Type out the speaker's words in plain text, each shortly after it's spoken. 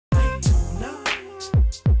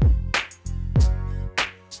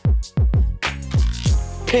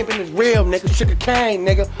pimping is real, nigga. Shugga Kane,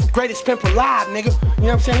 nigga. Greatest pimp alive, nigga. You know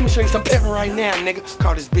what I'm saying? Let me show you some pimping right now, nigga.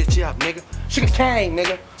 Call this bitch up, nigga. Shugga Kane,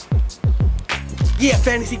 nigga. Yeah,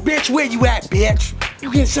 fantasy, bitch, where you at, bitch?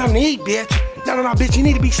 You getting something to eat, bitch. No, bitch, you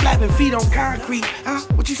need to be slapping feet on concrete. Huh?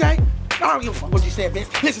 What you say? I don't give a fuck what you said,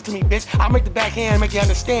 bitch. Listen to me, bitch. I'll make the backhand make you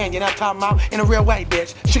understand. You're not talking about in a real way,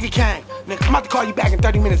 bitch. Shugga Kane, nigga. I'm about to call you back in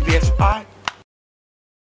 30 minutes, bitch. Alright?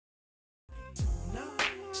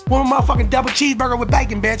 One motherfucking double cheeseburger with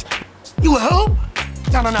bacon, bitch. You a who?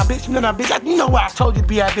 No, bitch. No, bitch. You know where I told you to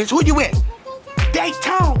be at, bitch. Who you with?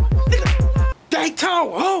 Daytone. Nigga.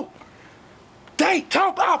 Daytone. Who?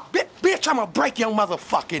 Daytone. Oh, bitch, I'ma break your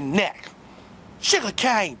motherfucking neck. Shugga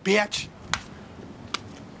Kane, bitch.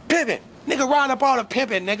 Pimpin'. Nigga, round up all the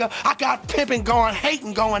pimpin', nigga. I got pimpin' going,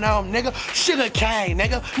 hating going on, nigga. Shugga Kane,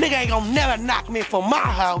 nigga. Nigga ain't gonna never knock me for my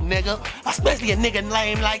hoe, nigga. Especially a nigga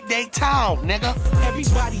lame like Daytone, nigga.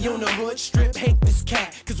 Everybody on the hood strip hate this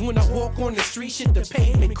cat. Cause when I walk on the street, shit the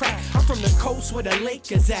pavement crack. I'm from the coast where the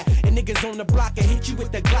lake is at. And niggas on the block and hit you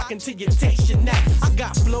with the Glock until you taste your neck. I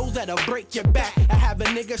got flows that'll break your back. I have a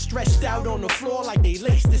nigga stretched out on the floor like they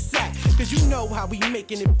laced the sack. Cause you know how we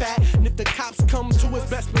making it fat. And if the cops come to us,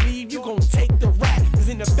 best believe you gon' take the rap. Cause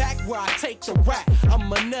in the back where I take the rap,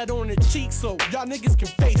 I'm a nut on the cheek so y'all niggas can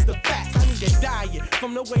face the facts. I need a diet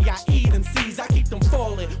from the way I eat them seeds. I keep them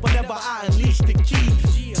falling whenever I unleash the keys.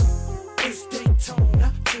 Yeah, it's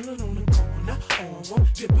Daytona, chillin' on the corner. On one,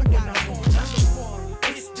 dippin' in a corner.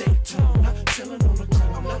 It's Daytona, chillin' on the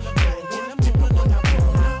corner. Dippin' in a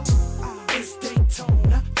corner. It's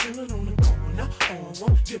Daytona, chillin' on the corner. On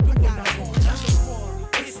one, dippin' in a corner.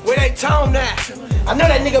 Where Daytone at? I know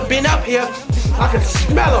that nigga been up here. I can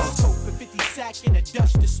smell him. In a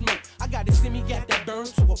dust to smoke. I got a semi gat that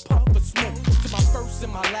burns to a puff of smoke. To my first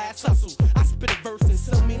and my last hustle, I spit a verse in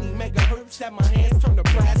so many megahertz that my hands turn to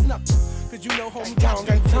brass knuckles. Cause you know homie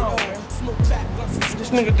Daytone, smoke fat blunts. This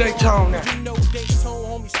nigga Daytone now. You know Daytone,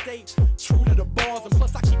 homie, stay true to the bars. And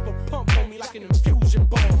plus I keep a pump on me like an infusion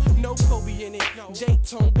ball. No Kobe in it,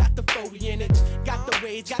 Daytone got the 40 in it. Got the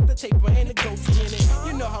waves, got the taper and the goatee in it.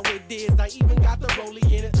 You know how it is, I even got the rollie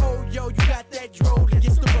in it. Oh yo, you got that droll that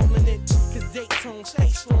gets the rolling in. Cause Daytone stay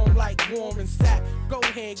strong like warm and sap. Go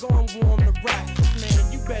ahead, go and warm the rap.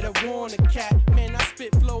 Man, you better warn the cat. Man, I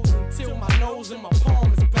spit flows until my nose and my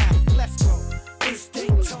palm is back. Let's go. It's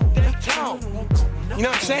Daytone. Daytone. You know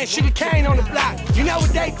what I'm saying? Shugga Kane on the block. You know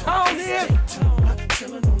what Daytone is?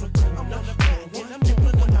 Chillin' on the corner.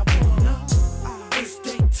 It's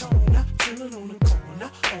Daytona, chillin' on the corner.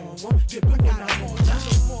 On one, dippin' in a corner.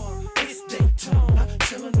 It's Daytona,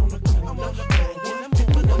 chillin' on the corner.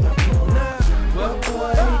 Dippin' in a corner. What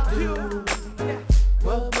would it do?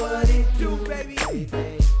 What would it do, baby?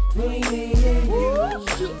 Me and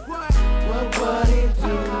you. What would it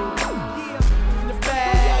do? In the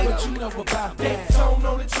bag, what you know about that? Daytone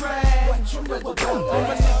on the track, what you know about that? All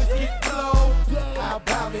my niggas get blow, how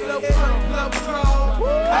about it?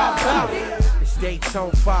 How about it? It's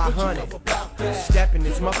Daytone 500. Stepping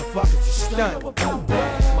this motherfucker to stunt.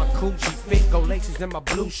 My Coochie fit, go laces in my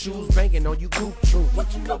blue shoes, banging on you goop troop.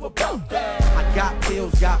 What you know about that? I got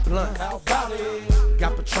pills, got blunts. How about it?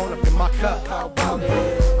 Got Patron up in my cup. How about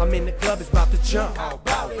it? I'm in the club, it's about to jump. How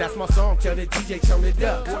about it? That's my song, tell the DJ turn it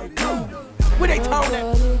up. Where Daytone at?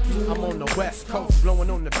 I'm on the west coast, blowing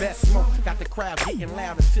on the best smoke. Got the crowd getting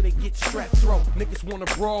loud until they get strep throat. Niggas wanna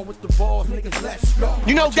brawl with the balls, niggas let's go.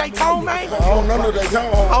 You know Daytone, man? I don't know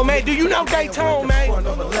Daytone. Oh man, do you know Daytone, man?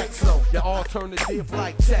 Your alternative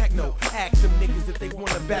like techno. Ask them niggas if they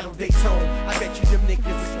wanna battle Daytone. I bet you them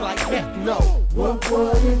niggas is like heck no. What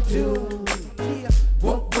would it do?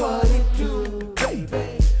 What would it do,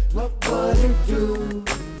 baby? What would it do?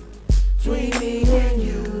 Between me and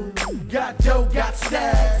you. Got dough, got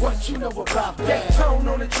stacks. What you know about that? Daytone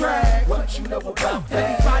on the track. What you know about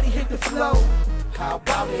that? Everybody hit the flow. How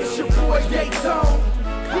about it? It's your boy Daytone.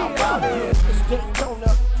 How about it? It's Daytona.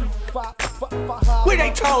 Where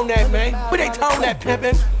Daytone at, man? Where Daytone at,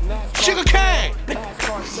 pimpin'? Shugga Kane.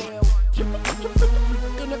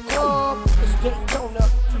 In the club, it's Daytona.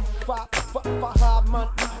 5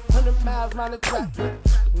 months, 100 miles round the track.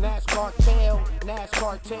 NASCAR tail.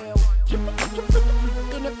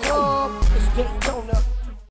 In the club, it's Daytona.